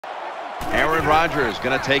Aaron Rodgers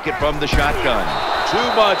going to take it from the shotgun. Too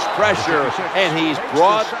much pressure, and he's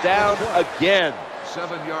brought down again.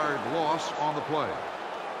 7-yard loss on the play.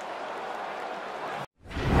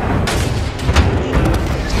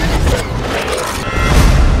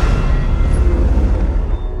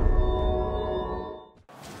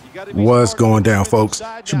 What's going down, folks?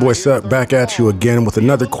 It's your boy Seth back at you again with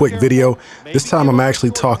another quick video. This time I'm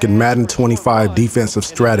actually talking Madden 25 defensive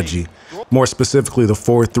strategy, more specifically the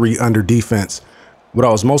 4-3 under defense. What I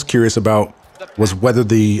was most curious about was whether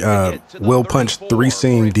the will punch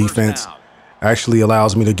 3-seam defense actually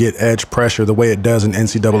allows me to get edge pressure the way it does in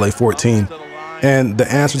NCAA 14. And the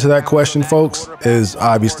answer to that question, folks, is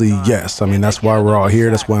obviously yes. I mean, that's why we're all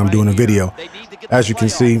here. That's why I'm doing a video. As you can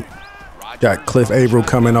see, got Cliff Averill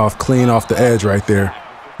coming off clean off the edge right there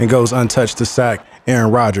and goes untouched to sack Aaron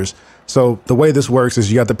Rodgers. So the way this works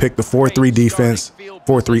is you got to pick the 4-3 defense,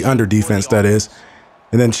 4-3 under defense, that is,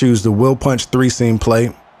 and then choose the will punch 3-seam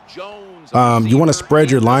play. You want to spread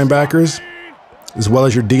your linebackers as well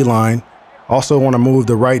as your D-line. Also want to move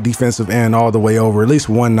the right defensive end all the way over, at least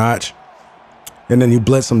one notch, and then you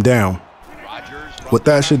blitz them down. What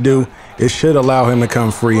that should do, it should allow him to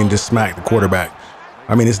come free and just smack the quarterback.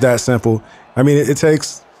 I mean, it's that simple. I mean, it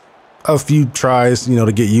takes a few tries, you know,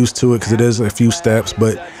 to get used to it because it is a few steps.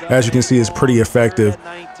 But as you can see, it's pretty effective.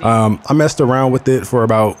 I messed around with it for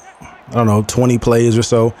about, I don't know, 20 plays or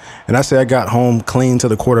so. And I say I got home clean to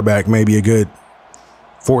the quarterback maybe a good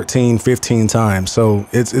 14, 15 times. So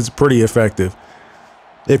it's pretty effective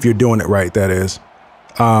if you're doing it right, that is.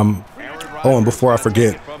 Oh, and before I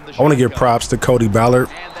forget, I want to give props to Cody Ballard.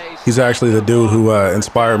 He's actually the dude who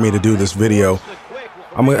inspired me to do this video.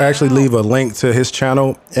 I'm going to actually leave a link to his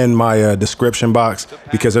channel in my description box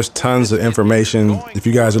because there's tons of information. If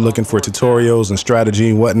you guys are looking for tutorials and strategy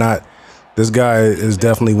and whatnot, this guy is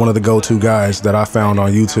definitely one of the go-to guys that I found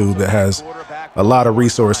on YouTube that has a lot of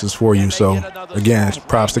resources for you. So again,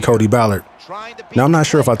 props to Cody Ballard. Now, I'm not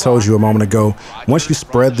sure if I told you a moment ago, once you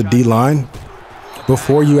spread the D-line,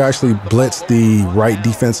 before you actually blitz the right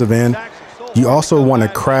defensive end, you also want to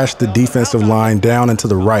crash the defensive line down into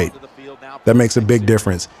the right. That makes a big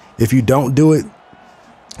difference. If you don't do it,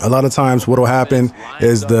 a lot of times what will happen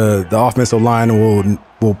is the offensive line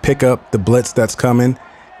will pick up the blitz that's coming,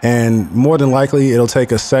 and more than likely it'll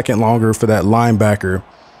take a second longer for that linebacker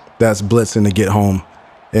that's blitzing to get home.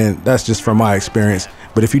 And that's just from my experience.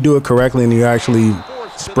 But if you do it correctly and you actually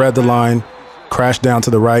spread the line, crash down to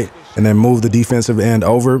the right, and then move the defensive end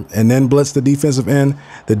over and then blitz the defensive end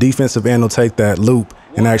will take that loop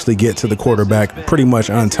and actually get to the quarterback pretty much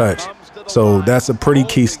untouched. So that's a pretty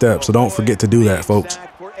key step. So don't forget to do that, folks.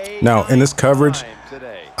 Now, in this coverage,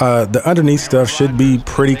 the underneath stuff should be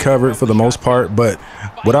pretty covered for the most part. But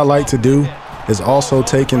what I like to do is also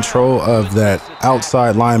take control of that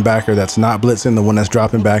outside linebacker that's not blitzing, the one that's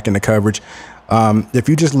dropping back into coverage. If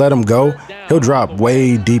you just let him go, he'll drop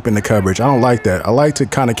way deep in the coverage. I don't like that. I like to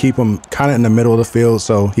kind of keep him kind of in the middle of the field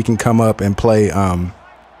so he can come up and play,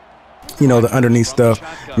 you know, the underneath stuff,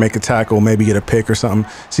 make a tackle, maybe get a pick or something.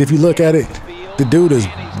 See, if you look at it, the dude is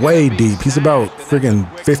way deep. He's about friggin'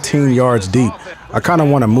 15 yards deep. I kind of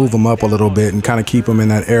want to move him up a little bit and kind of keep him in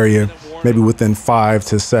that area, maybe within 5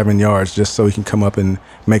 to 7 yards, just so he can come up and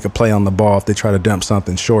make a play on the ball if they try to dump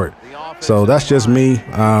something short. So that's just me.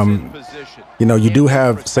 You know, you do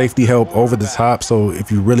have safety help over the top, so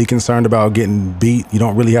if you're really concerned about getting beat, you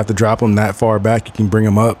don't really have to drop them that far back. You can bring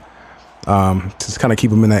them up. Just kind of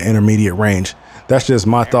keep them in that intermediate range. That's just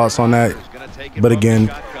my thoughts on that. But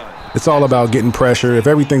again, it's all about getting pressure. If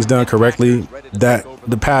everything's done correctly, that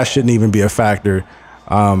the pass shouldn't even be a factor,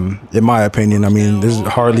 in my opinion. I mean, there's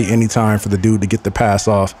hardly any time for the dude to get the pass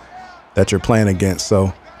off that you're playing against.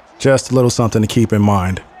 So just a little something to keep in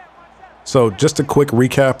mind. So just a quick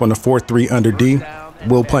recap on the 4-3 under D,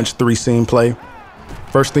 will punch 3-seam play.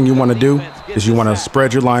 First thing you want to do is you want to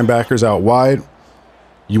spread your linebackers out wide.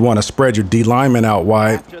 You want to spread your D linemen out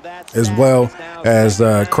wide, as well as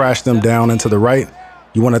crash them down into the right.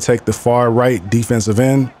 You want to take the far right defensive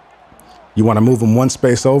end. You want to move them one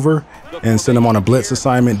space over and send them on a blitz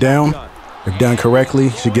assignment down. If done correctly, you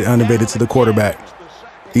should get underrated to the quarterback.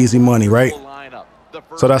 Easy money, right?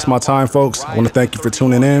 So that's my time, folks. I want to thank you for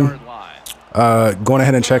tuning in. Going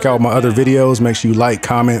ahead and check out my other videos. Make sure you like,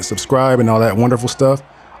 comment, subscribe, and all that wonderful stuff.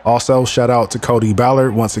 Also, shout out to Cody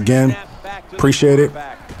Ballard once again. Appreciate it.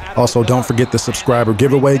 Also, don't forget the subscriber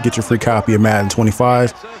giveaway. Get your free copy of Madden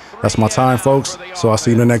 25. That's my time, folks. So I'll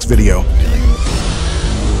see you in the next video.